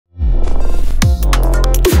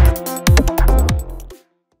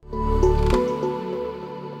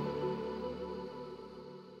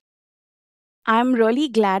I'm really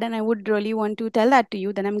glad, and I would really want to tell that to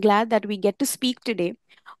you, that I'm glad that we get to speak today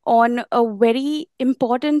on a very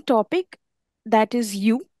important topic, that is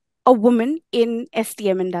you, a woman in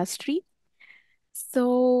STM industry.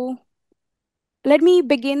 So let me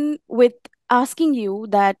begin with asking you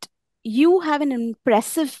that you have an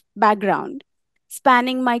impressive background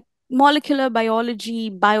spanning my molecular biology,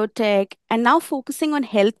 biotech, and now focusing on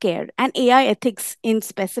healthcare and AI ethics in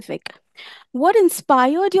specific. What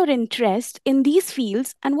inspired your interest in these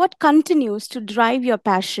fields, and what continues to drive your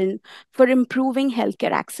passion for improving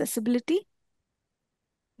healthcare accessibility?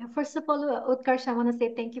 First of all, Utkarsh, I want to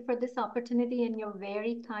say thank you for this opportunity and your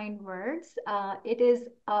very kind words. It is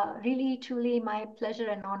really, truly my pleasure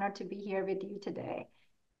and honor to be here with you today.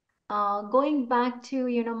 Going back to,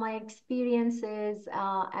 my experiences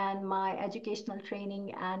and my educational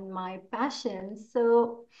training and my passions.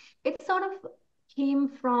 So it sort of came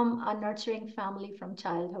from a nurturing family from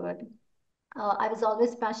childhood. I was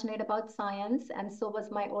always passionate about science, and so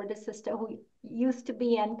was my oldest sister, who used to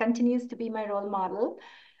be and continues to be my role model.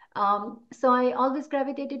 So I always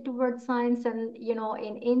gravitated towards science, and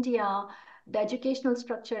in India, the educational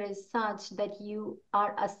structure is such that you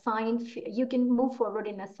are assigned, you can move forward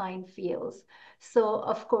in assigned fields. So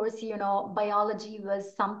of course, biology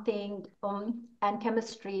was something, and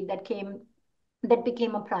chemistry that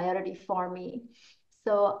became a priority for me.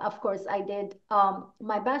 So of course, I did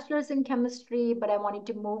my bachelor's in chemistry, but I wanted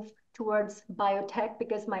to move towards biotech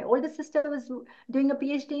because my oldest sister was doing a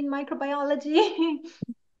PhD in microbiology.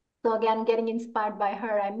 So again, getting inspired by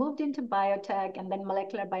her, I moved into biotech and then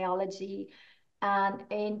molecular biology and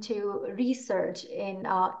into research in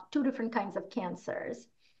two different kinds of cancers.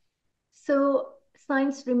 So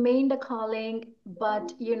science remained a calling,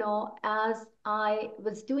 but as I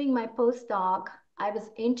was doing my postdoc, I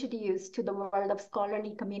was introduced to the world of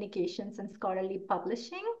scholarly communications and scholarly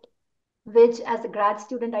publishing, which as a grad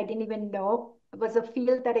student, I didn't even know was a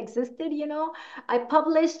field that existed. I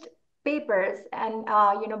published papers and,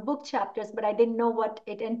 book chapters, but I didn't know what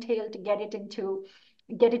it entailed to get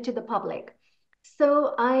it to the public.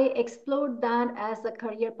 So I explored that as a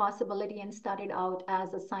career possibility and started out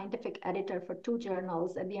as a scientific editor for two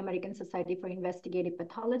journals at the American Society for Investigative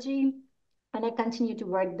Pathology. And I continue to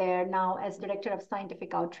work there now as director of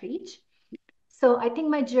scientific outreach. So I think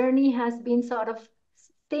my journey has been sort of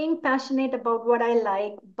staying passionate about what I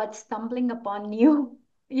like, but stumbling upon new,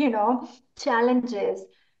 challenges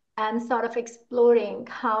and sort of exploring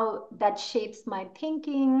how that shapes my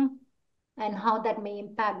thinking and how that may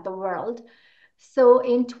impact the world. So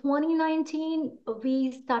in 2019,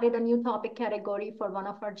 we started a new topic category for one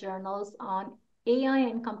of our journals on AI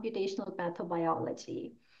and computational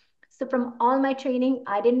pathobiology. So from all my training,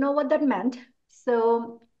 I didn't know what that meant.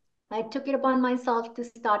 So I took it upon myself to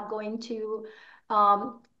start going to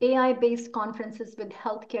AI-based conferences with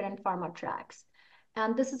healthcare and pharma tracks.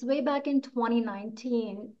 And this is way back in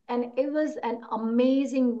 2019. And it was an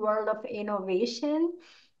amazing world of innovation.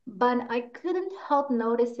 But I couldn't help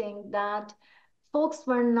noticing that folks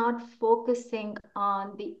were not focusing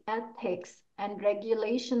on the ethics and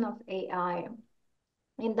regulation of AI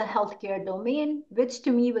in the healthcare domain, which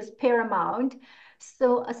to me was paramount.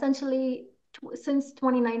 So essentially, since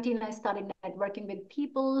 2019, I started networking with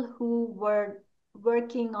people who were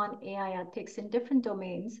working on AI ethics in different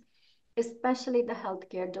domains, especially the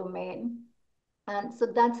healthcare domain. And so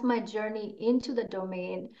that's my journey into the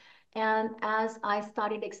domain. And as I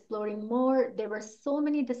started exploring more, there were so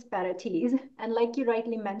many disparities. And like you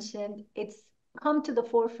rightly mentioned, it's come to the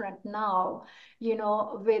forefront now,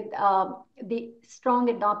 with the strong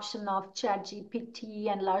adoption of ChatGPT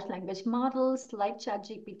and large language models like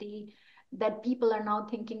ChatGPT, that people are now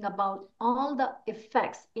thinking about all the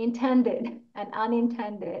effects, intended and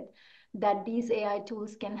unintended, that these AI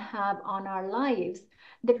tools can have on our lives,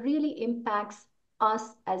 that really impacts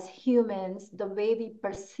us as humans, the way we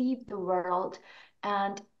perceive the world,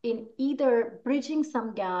 and in either bridging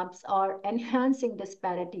some gaps or enhancing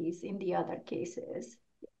disparities in the other cases.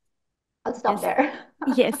 I'll stop Yes. there.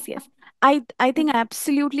 Yes, yes. I think I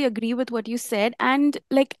absolutely agree with what you said. And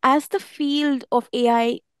like as the field of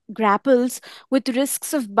AI grapples with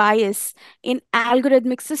risks of bias in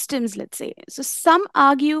algorithmic systems, let's say. So some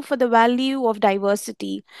argue for the value of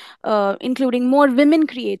diversity, including more women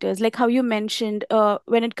creators, like how you mentioned,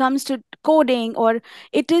 when it comes to coding, or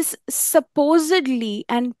it is supposedly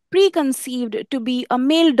and preconceived to be a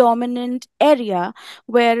male dominant area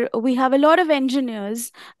where we have a lot of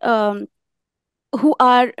engineers. Who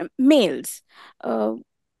are males. Uh,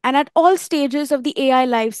 and at all stages of the AI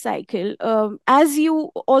life cycle, as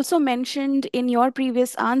you also mentioned in your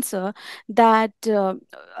previous answer, that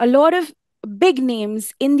a lot of big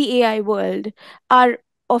names in the AI world are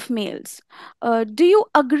of males. Do you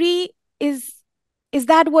agree? Is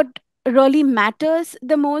that what really matters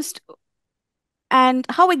the most? And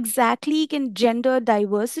how exactly can gender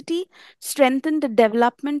diversity strengthen the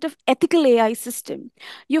development of ethical AI system?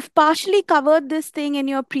 You've partially covered this thing in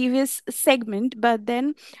your previous segment, but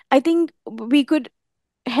then I think we could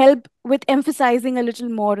help with emphasizing a little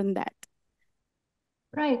more on that.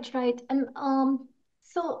 Right, right. And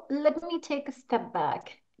so let me take a step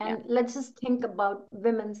back Yeah, and let's just think about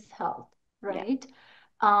women's health, yeah, right?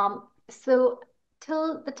 So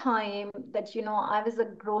till the time that, I was a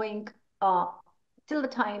growing, uh, till the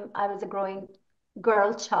time I was a growing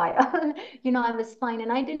girl child, I was fine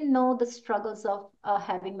and I didn't know the struggles of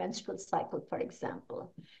having menstrual cycle, for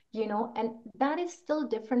example, and that is still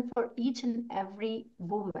different for each and every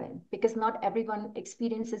woman because not everyone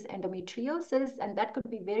experiences endometriosis and that could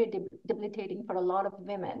be very debilitating for a lot of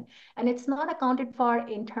women, and it's not accounted for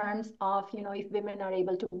in terms of if women are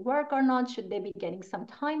able to work or not, should they be getting some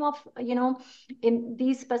time off, in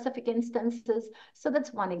these specific instances. So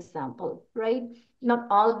that's one example, right? Not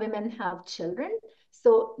all women have children,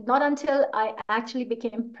 so not until I actually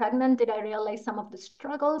became pregnant did I realize some of the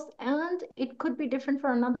struggles, and it could be different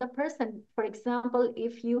for another person. For example,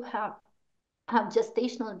 if you have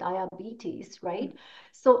gestational diabetes, right? mm,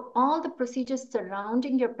 So all the procedures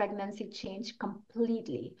surrounding your pregnancy change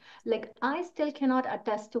completely. Like I still cannot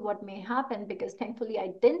attest to what may happen because thankfully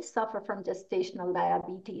I didn't suffer from gestational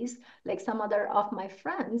diabetes like some other of my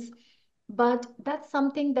friends. But that's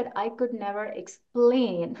something that I could never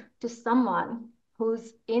explain to someone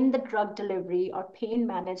who's in the drug delivery or pain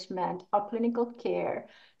management or clinical care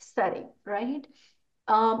setting, right?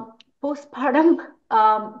 Um, Postpartum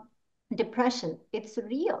um, depression, it's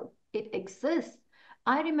real, it exists.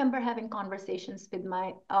 I remember having conversations with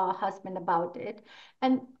my husband about it.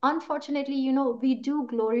 And unfortunately, we do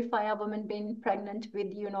glorify a woman being pregnant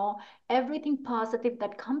with, everything positive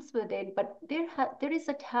that comes with it. But there is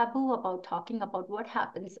a taboo about talking about what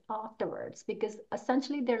happens afterwards because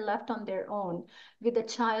essentially they're left on their own with a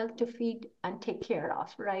child to feed and take care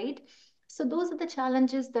of, right? So those are the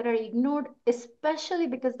challenges that are ignored, especially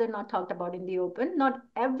because they're not talked about in the open. Not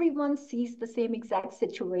everyone sees the same exact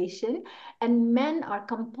situation, and men are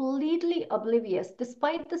completely oblivious,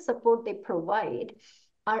 despite the support they provide,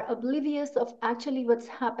 are oblivious of actually what's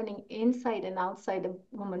happening inside and outside a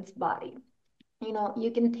woman's body.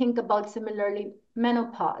 You can think about similarly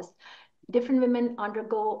menopause. Different women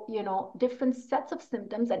undergo different sets of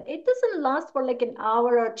symptoms, and it doesn't last for like an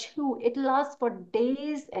hour or two. It lasts for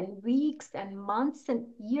days and weeks and months and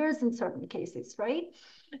years in certain cases, right?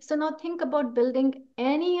 So now think about building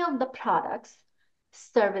any of the products,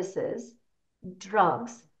 services,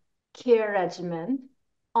 drugs, care regimen,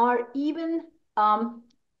 or even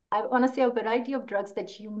I want to say a variety of drugs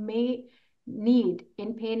that you may need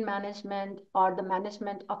in pain management or the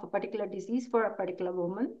management of a particular disease for a particular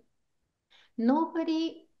woman.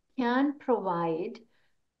 Nobody can provide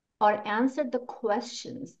or answer the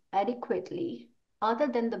questions adequately other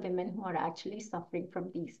than the women who are actually suffering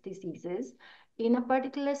from these diseases in a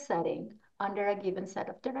particular setting under a given set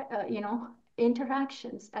of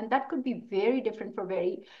interactions, and that could be very different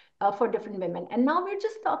for different women. And now we're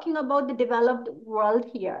just talking about the developed world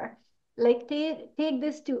here. Like take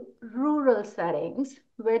this to rural settings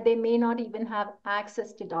where they may not even have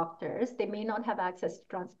access to doctors, they may not have access to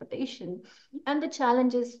transportation, and the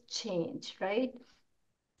challenges change, right?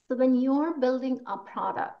 So when you're building a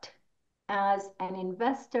product as an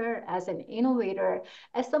investor, as an innovator,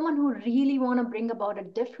 as someone who really want to bring about a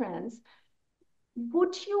difference,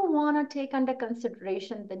 would you want to take under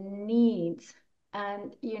consideration the needs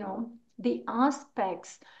and the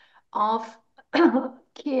aspects of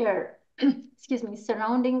care, excuse me,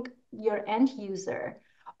 surrounding your end user?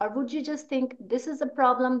 Or would you just think this is a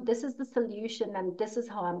problem, this is the solution, and this is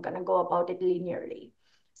how I'm going to go about it linearly?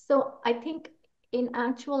 So I think in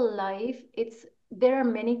actual life, there are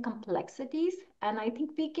many complexities, and I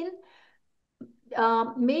think we can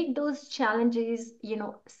make those challenges,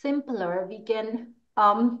 simpler. We can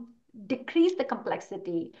decrease the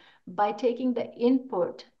complexity by taking the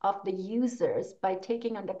input of the users, by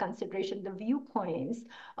taking under consideration the viewpoints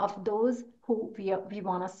of those who we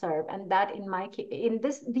want to serve, and that in my case, in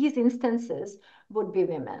these instances, would be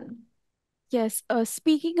women. yes.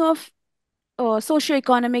 Speaking of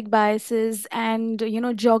socioeconomic biases and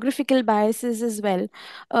geographical biases as well,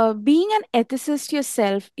 being an ethicist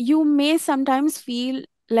yourself, you may sometimes feel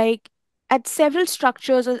like at several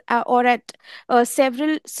structures or at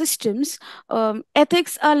several systems,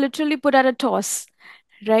 ethics are literally put at a toss,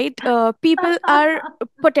 right? People are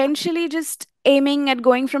potentially just aiming at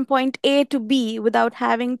going from point A to B without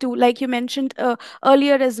having to, like you mentioned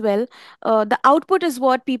earlier as well, the output is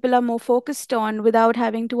what people are more focused on without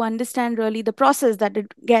having to understand really the process that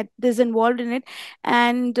it get is involved in it.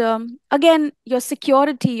 And again, your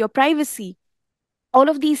security, your privacy, all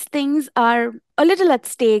of these things are a little at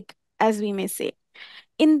stake, as we may say.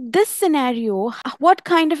 In this scenario, what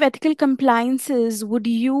kind of ethical compliances would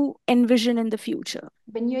you envision in the future?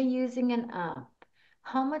 When you're using an app,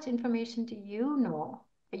 how much information do you know?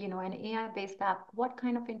 You know, an AI-based app, what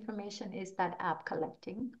kind of information is that app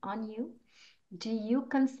collecting on you? Do you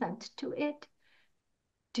consent to it?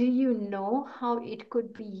 Do you know how it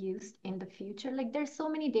could be used in the future? Like there's so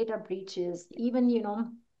many data breaches, even,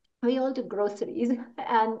 we all do groceries,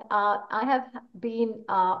 and I have been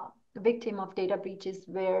a victim of data breaches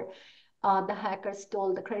where the hacker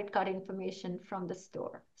stole the credit card information from the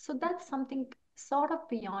store. So that's something sort of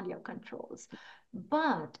beyond your controls.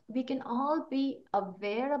 But we can all be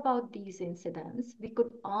aware about these incidents. We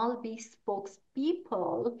could all be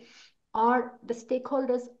spokespeople or the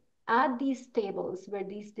stakeholders at these tables where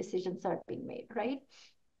these decisions are being made, right?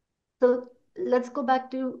 So let's go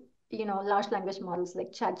back to large language models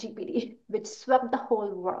like ChatGPT, which swept the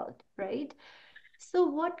whole world, right? So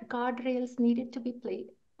what guardrails needed to be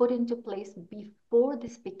put into place before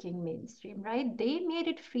this became mainstream, right? They made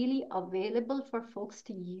it freely available for folks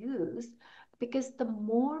to use because the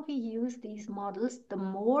more we use these models, the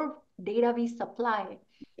more data we supply,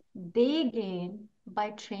 they gain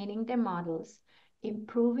by training their models,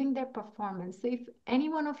 improving their performance. So if any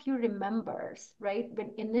one of you remembers, right,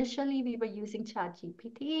 when initially we were using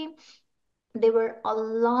ChatGPT, there were a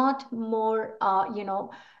lot more,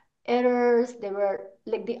 errors. They were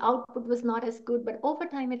like the output was not as good, but over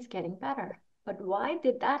time it's getting better. But why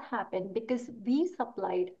did that happen? Because we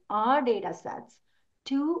supplied our data sets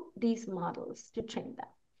to these models to train them.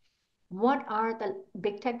 What are the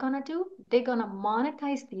big tech gonna do? They're gonna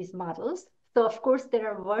monetize these models. So of course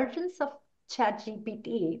there are versions of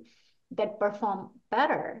ChatGPT that perform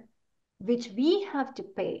better, which we have to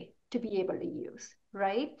pay to be able to use,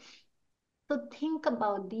 right? So think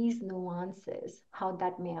about these nuances, how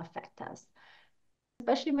that may affect us,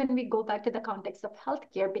 especially when we go back to the context of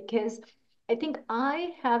healthcare, because I think I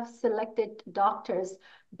have selected doctors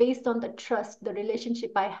based on the trust, the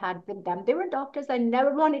relationship I had with them. They were doctors I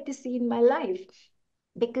never wanted to see in my life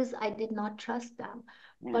because I did not trust them.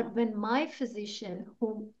 Yeah. But when my physician,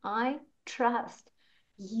 whom I trust,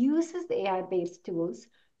 uses AI based tools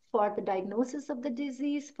for the diagnosis of the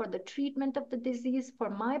disease, for the treatment of the disease, for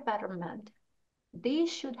my betterment, they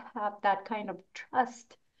should have that kind of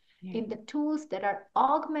trust Yeah. in the tools that are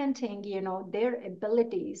augmenting their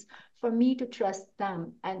abilities for me to trust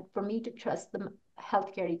them and for me to trust the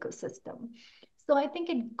healthcare ecosystem. So I think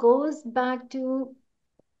it goes back to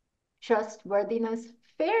trustworthiness,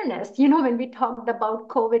 fairness. When we talked about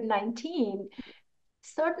COVID-19,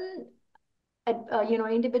 certain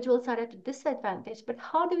individuals are at a disadvantage, but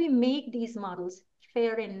how do we make these models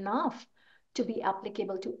fair enough to be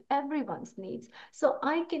applicable to everyone's needs? So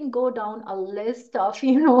I can go down a list of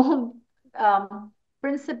um,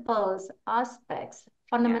 principles, aspects,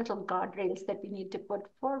 Yeah. fundamental guardrails that we need to put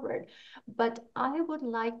forward. But I would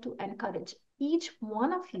like to encourage each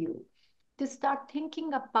one of you to start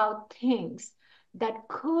thinking about things that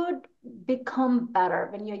could become better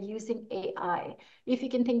when you're using AI. If you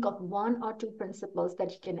can think of one or two principles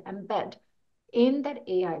that you can embed in that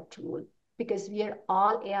AI tool, because we are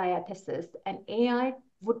all AI ethicists, and AI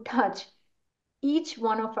would touch each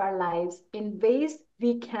one of our lives in ways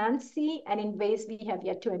we can see and in ways we have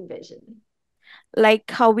yet to envision. Like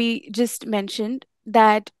how we just mentioned,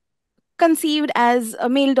 that conceived as a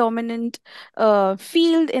male dominant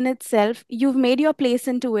field in itself, you've made your place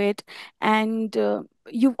into it, and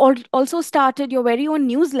you've also started your very own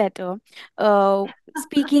newsletter.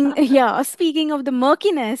 Speaking, yeah, speaking of the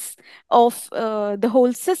murkiness of the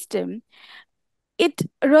whole system, it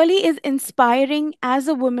really is inspiring as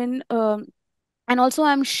a woman. And also,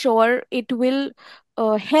 I'm sure it will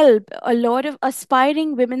help a lot of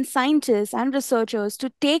aspiring women scientists and researchers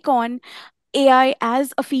to take on AI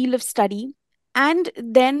as a field of study, and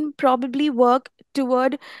then probably work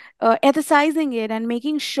toward ethicizing it and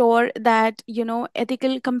making sure that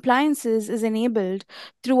ethical compliances is enabled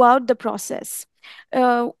throughout the process.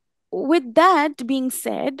 Uh, with that being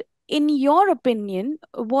said, in your opinion,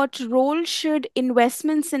 what role should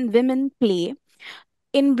investments in women play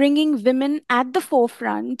in bringing women at the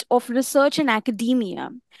forefront of research and academia,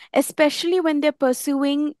 especially when they're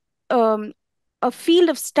pursuing um, a field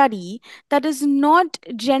of study that is not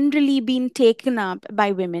generally being taken up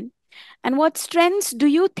by women? And what strengths do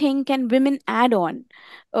you think can women add on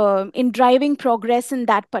in driving progress in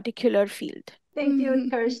that particular field? Thank you,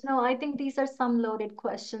 Utkarsh. No, I think these are some loaded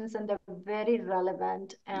questions and they're very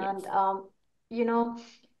relevant. And, Yes. you know,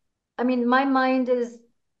 I mean, my mind is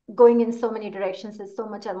going in so many directions. There's so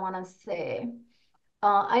much I want to say.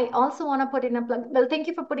 I also want to put in a plug. Well, thank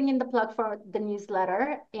you for putting in the plug for the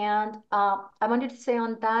newsletter. And I wanted to say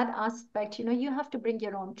on that aspect, you have to bring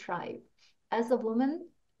your own tribe. As a woman,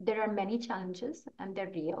 there are many challenges and they're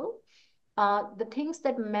real. The things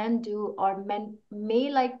that men do or men may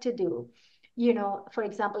like to do, for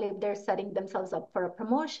example, if they're setting themselves up for a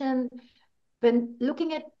promotion, when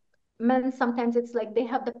looking at men, sometimes it's like they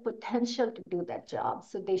have the potential to do that job,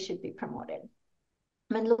 so they should be promoted.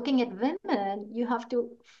 When looking at women, you have to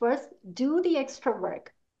first do the extra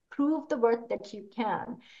work, prove the worth that you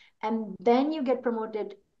can, and then you get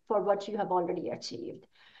promoted for what you have already achieved.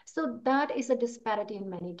 So that is a disparity in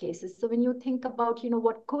many cases. So when you think about,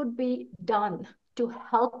 what could be done to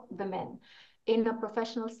help women in a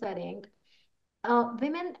professional setting,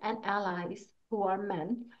 women and allies who are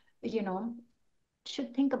men, you know,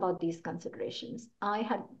 should think about these considerations. I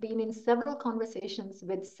had been in several conversations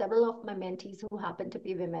with several of my mentees who happen to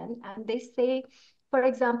be women, and they say, for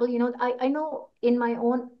example, I know in my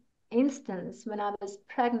own instance, when I was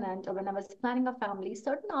pregnant or when I was planning a family,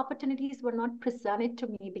 certain opportunities were not presented to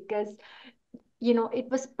me because, it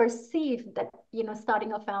was perceived that,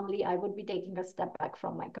 starting a family, I would be taking a step back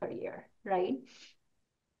from my career, right?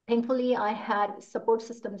 Thankfully, I had support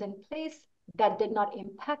systems in place that did not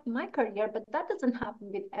impact my career, but that doesn't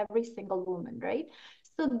happen with every single woman, right?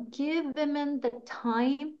 So give women the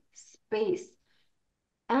time, space,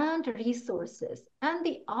 and resources and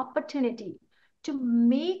the opportunity to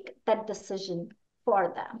make that decision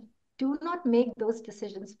for them. Do not make those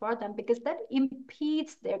decisions for them because that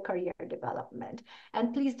impedes their career development.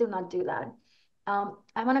 And please do not do that.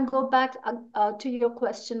 I want to go back to your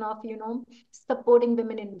question of, supporting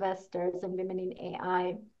women investors and women in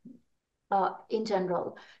AI in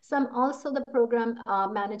general. So I'm also the program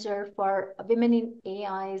manager for Women in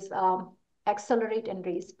AI's Accelerate and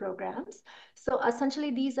Raise programs. So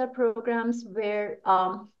essentially, these are programs where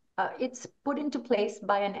it's put into place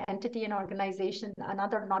by an entity and organization,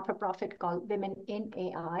 another not-for-profit called Women in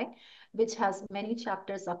AI, which has many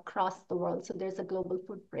chapters across the world. So there's a global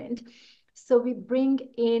footprint. So we bring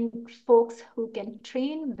in folks who can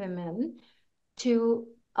train women to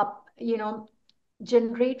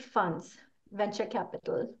generate funds, venture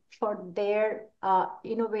capital for their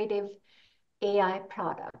innovative AI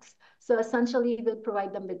products. So essentially, we'll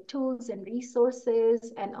provide them with tools and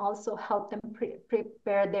resources and also help them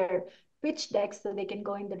prepare their pitch decks so they can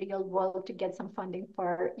go in the real world to get some funding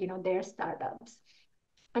for their startups.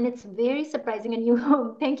 And it's very surprising. And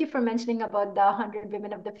you, thank you for mentioning about the 100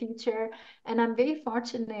 women of the future. And I'm very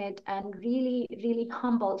fortunate and really, really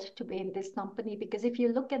humbled to be in this company because if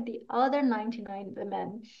you look at the other 99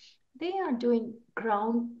 women, they are doing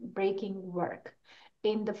groundbreaking work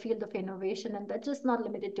in the field of innovation. And that's just not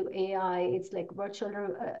limited to AI, it's like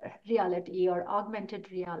virtual reality or augmented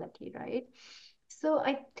reality, right? So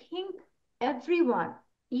I think everyone,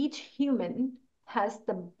 each human has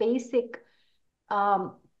the basic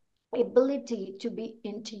um, ability to be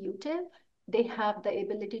intuitive. They have the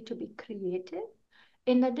ability to be creative.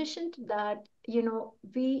 In addition to that,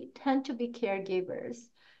 we tend to be caregivers.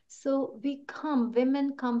 So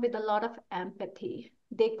women come with a lot of empathy.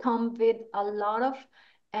 They come with a lot of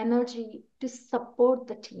energy to support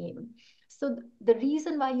the team. So the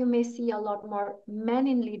reason why you may see a lot more men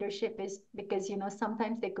in leadership is because,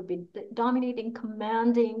 sometimes they could be dominating,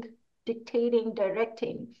 commanding, dictating,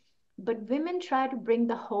 directing, but women try to bring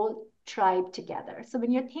the whole tribe together. So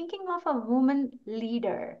when you're thinking of a woman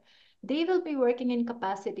leader, they will be working in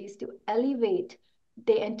capacities to elevate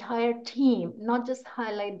the entire team, not just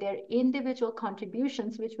highlight their individual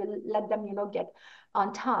contributions, which will let them, get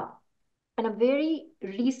on top. And a very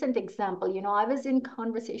recent example, I was in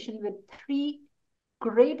conversation with three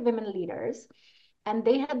great women leaders, and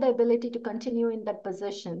they had the ability to continue in that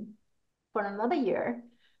position for another year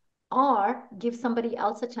or give somebody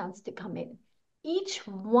else a chance to come in. Each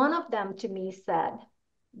one of them to me said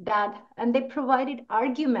that, and they provided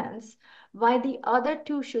arguments why the other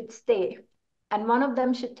two should stay and one of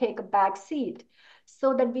them should take a back seat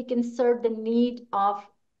so that we can serve the need of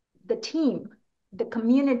the team, the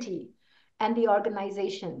community, and the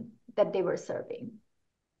organization that they were serving.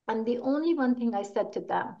 And the only one thing I said to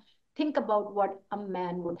them, think about what a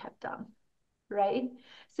man would have done, right?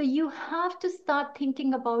 So you have to start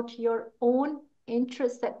thinking about your own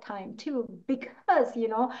interested time too, because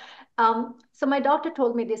so my doctor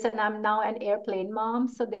told me this, and I'm now an airplane mom,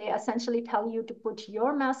 so they essentially tell you to put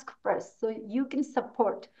your mask first so you can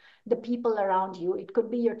support the people around you. It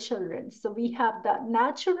could be your children. So we have the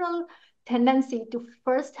natural tendency to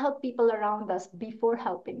first help people around us before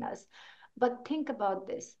helping us. But think about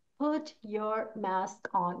this: put your mask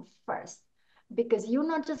on first, because you're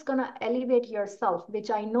not just going to elevate yourself,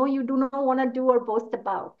 which I know you do not want to do or boast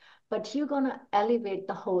about, but you're going to elevate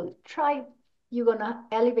the whole tribe. You're going to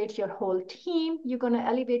elevate your whole team. You're going to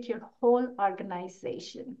elevate your whole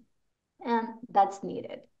organization. And that's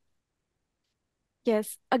needed.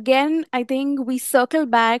 Yes. Again, I think we circle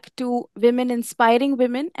back to women inspiring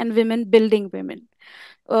women and women building women,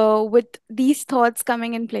 with these thoughts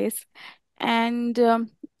coming in place. And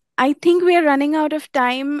I think we are running out of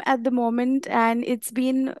time at the moment, and it's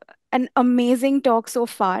been an amazing talk so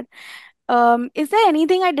far. Is there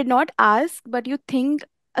anything I did not ask, but you think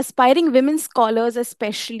aspiring women scholars,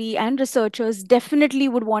 especially, and researchers definitely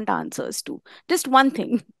would want answers to? Just one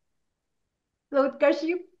thing. So, Utkarsh,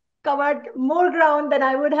 you covered more ground than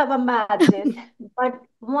I would have imagined. But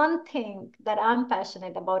one thing that I'm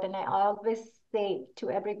passionate about, and I always say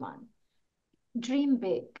to everyone, dream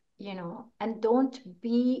big, and don't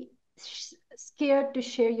be scared to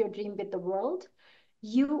share your dream with the world.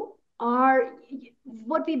 You are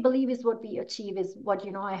what we believe is what we achieve, is what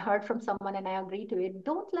I heard from someone and I agree to it.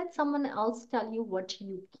 Don't let someone else tell you what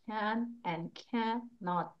you can and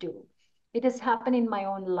cannot do. It has happened in my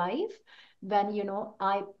own life when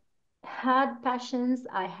I had passions,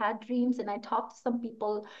 I had dreams, and I talked to some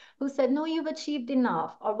people who said, no, you've achieved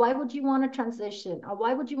enough, or why would you want to transition, or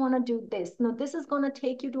why would you want to do this? No, this is going to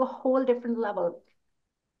take you to a whole different level.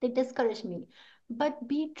 They discourage me. But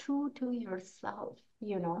be true to yourself.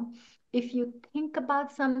 If you think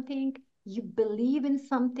about something, you believe in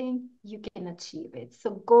something, you can achieve it.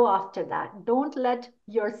 So go after that. Don't let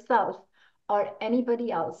yourself or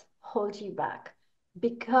anybody else hold you back,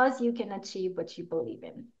 because you can achieve what you believe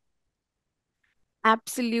in.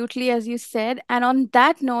 Absolutely, as you said. And on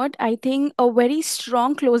that note, I think a very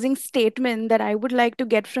strong closing statement that I would like to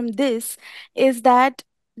get from this is that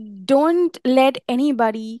don't let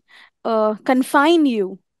anybody confine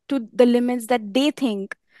you to the limits that they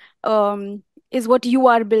think is what you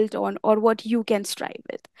are built on or what you can strive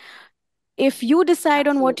with. If you decide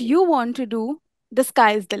on what Absolutely. you want to do, the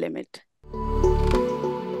sky is the limit.